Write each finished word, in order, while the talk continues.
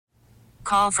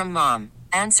Call from mom.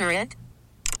 Answer it.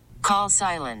 Call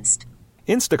silenced.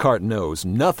 Instacart knows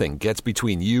nothing gets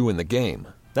between you and the game.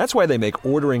 That's why they make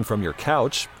ordering from your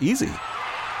couch easy.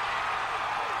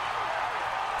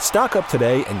 Stock up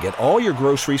today and get all your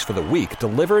groceries for the week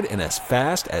delivered in as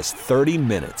fast as 30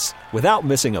 minutes without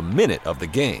missing a minute of the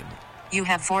game. You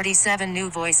have 47 new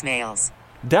voicemails.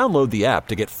 Download the app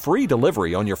to get free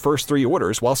delivery on your first 3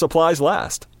 orders while supplies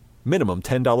last. Minimum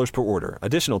 $10 per order.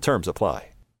 Additional terms apply.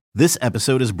 This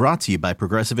episode is brought to you by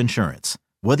Progressive Insurance.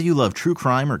 Whether you love true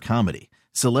crime or comedy,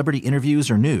 celebrity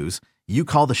interviews or news, you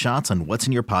call the shots on what's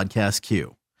in your podcast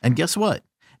queue. And guess what?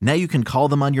 Now you can call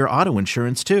them on your auto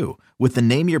insurance too with the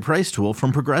Name Your Price tool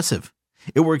from Progressive.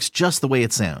 It works just the way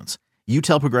it sounds. You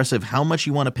tell Progressive how much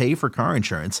you want to pay for car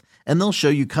insurance, and they'll show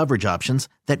you coverage options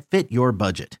that fit your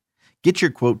budget. Get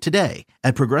your quote today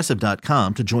at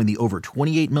Progressive.com to join the over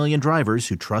 28 million drivers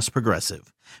who trust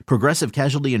Progressive. Progressive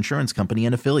Casualty Insurance Company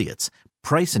and Affiliates.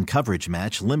 Price and coverage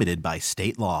match limited by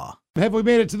state law. Have we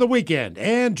made it to the weekend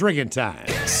and drinking time?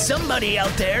 Somebody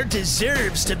out there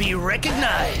deserves to be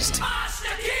recognized.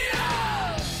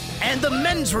 And the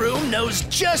men's room knows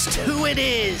just who it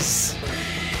is.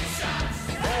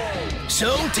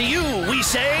 So to you, we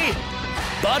say,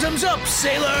 bottoms up,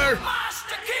 sailor.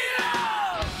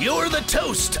 You're the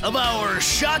toast of our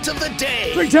shot of the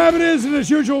day. Drink time it is, and as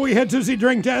usual, we head to the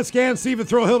drink desk and Stephen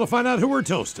Throwhill to find out who we're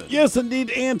toasting. Yes, indeed,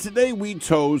 and today we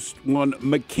toast one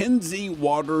Mackenzie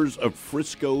Waters of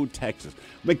Frisco, Texas.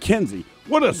 Mackenzie,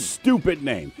 what a stupid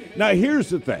name. Now, here's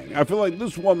the thing. I feel like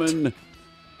this woman,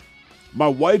 my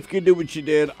wife could do what she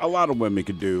did. A lot of women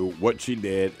could do what she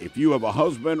did if you have a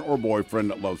husband or boyfriend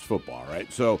that loves football,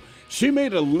 right? So she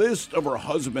made a list of her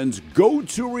husband's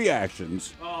go-to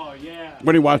reactions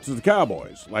when he watches the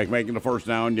Cowboys, like making the first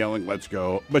down, yelling, let's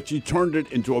go. But she turned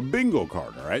it into a bingo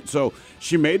card, all right? So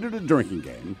she made it a drinking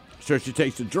game. So she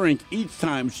takes a drink each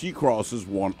time she crosses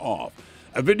one off.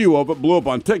 A video of it blew up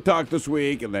on TikTok this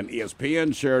week, and then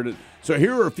ESPN shared it. So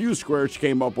here are a few squares she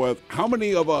came up with. How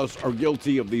many of us are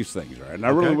guilty of these things, right? And I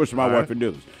really wish my wife would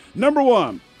do this. Number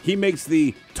one, he makes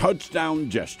the touchdown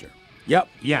gesture. Yep.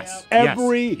 Yes.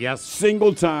 Every Yes.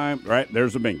 single time, right?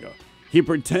 There's a bingo. He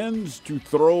pretends to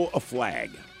throw a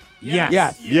flag.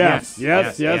 Yes. Yes.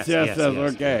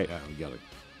 Okay. Yeah, we got it.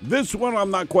 This one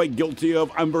I'm not quite guilty of.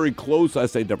 I'm very close. I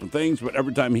say different things, but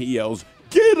every time he yells,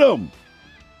 get him!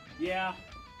 Yeah.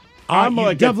 I'm you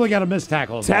like, definitely got to miss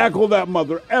tackle. tackle that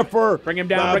mother effer. Bring him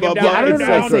down, Blah, bring him blah, down, blah, bring him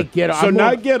etc. down. Say get him. So I'm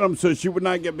not more- get him, so she would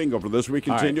not get bingo for this. We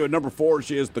continue. At number 4,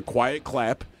 she has the quiet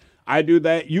clap. I do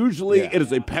that. Usually it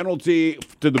is a penalty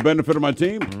to the benefit of my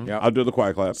team. Yep. I'll do the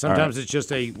quiet clap. Sometimes it's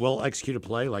just a well-executed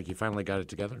play, like you finally got it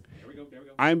together.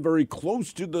 I'm very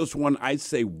close to this one. I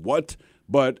say what,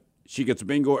 but she gets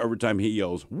bingo every time he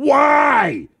yells,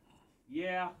 why?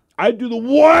 Yeah. I do the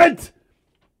what?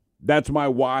 That's my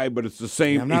why, but it's the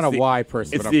same. Yeah, I'm not it's a why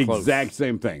person, It's but the I'm close. exact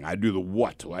same thing. I do the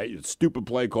what, right? It's a stupid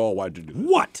play call. Why'd you do this?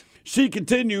 What? She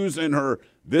continues in her,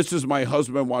 this is my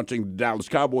husband watching the Dallas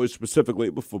Cowboys, specifically,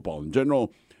 but football in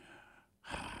general.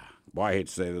 Boy, I hate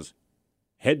to say this.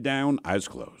 Head down, eyes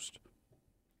closed.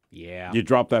 Yeah. You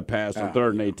dropped that pass on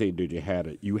 3rd and 18, dude. You had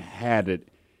it. You had it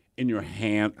in your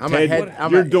hand. I'm Ted, ahead-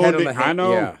 I'm you're ahead doing on it. the I hand,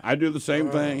 know. yeah. I do the same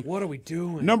thing. What are we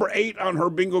doing? Number 8 on her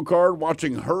bingo card,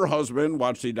 watching her husband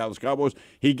watch the Dallas Cowboys.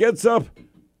 He gets up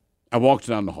and walks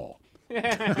down the hall.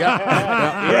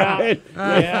 Right?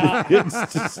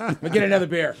 It's just, We'll get another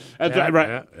beer. that's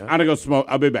right. I'm going to go smoke.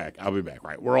 I'll be back.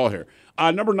 Right. We're all here.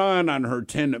 Number 9 on her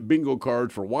 10 bingo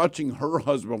card for watching her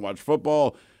husband watch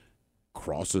football,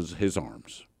 crosses his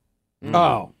arms.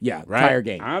 Oh, yeah. Right? Tire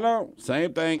game. I know.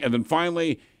 Same thing. And then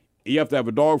finally, you have to have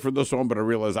a dog for this one, but I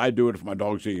realize I do it if my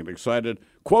dog's getting excited.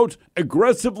 Quote,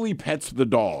 aggressively pets the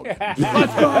dog. Let's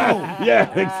go.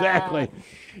 Yeah, exactly.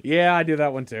 Yeah, I do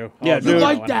that one too. Yeah, do dude,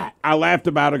 like that. I laughed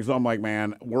about it because I'm like,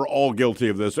 man, we're all guilty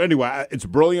of this. Anyway, it's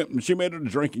brilliant. She made it a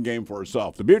drinking game for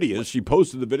herself. The beauty is she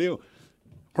posted the video.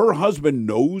 Her husband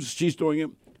knows she's doing it,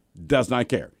 does not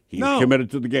care. He's committed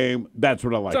to the game. That's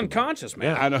what I like. It's unconscious,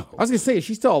 man. I know. I was going to say, is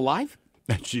she still alive?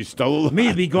 She's still alive.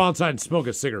 Me, be go outside and smoke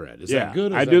a cigarette. Is that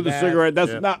good? Is I that do the bad? cigarette.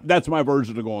 That's Yeah. that's my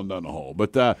version of going down the hole.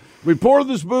 But we pour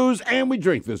this booze and we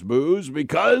drink this booze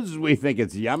because we think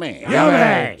it's yummy.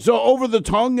 Yummy. So over the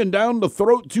tongue and down the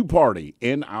throat to party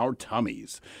in our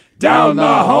tummies. Down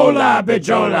the hola,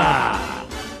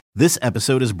 bichola. This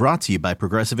episode is brought to you by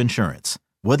Progressive Insurance.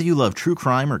 Whether you love true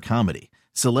crime or comedy,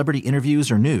 celebrity interviews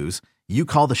or news, you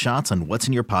call the shots on what's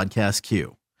in your podcast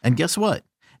queue. And guess what?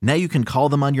 Now you can call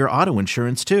them on your auto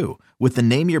insurance too with the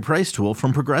Name Your Price tool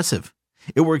from Progressive.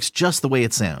 It works just the way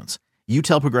it sounds. You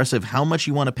tell Progressive how much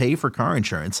you want to pay for car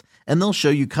insurance, and they'll show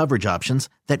you coverage options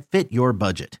that fit your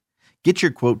budget. Get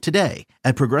your quote today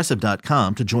at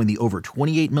Progressive.com to join the over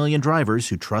 28 million drivers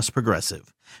who trust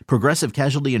Progressive. Progressive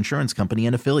Casualty Insurance Company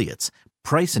and Affiliates.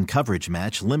 Price and coverage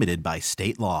match limited by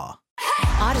state law.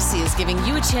 Odyssey is giving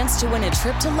you a chance to win a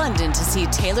trip to London to see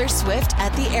Taylor Swift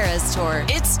at the Eras Tour.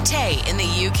 It's Tay in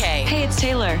the UK. Hey, it's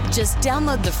Taylor. Just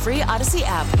download the free Odyssey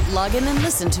app, log in and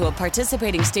listen to a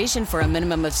participating station for a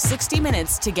minimum of 60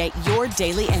 minutes to get your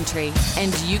daily entry.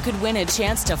 And you could win a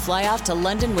chance to fly off to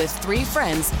London with 3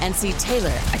 friends and see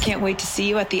Taylor. I can't wait to see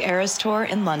you at the Eras Tour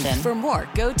in London. For more,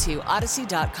 go to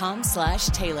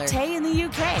odyssey.com/Taylor. Tay in the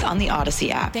UK. On the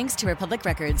Odyssey app. Thanks to Republic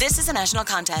Records. This is a national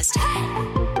contest.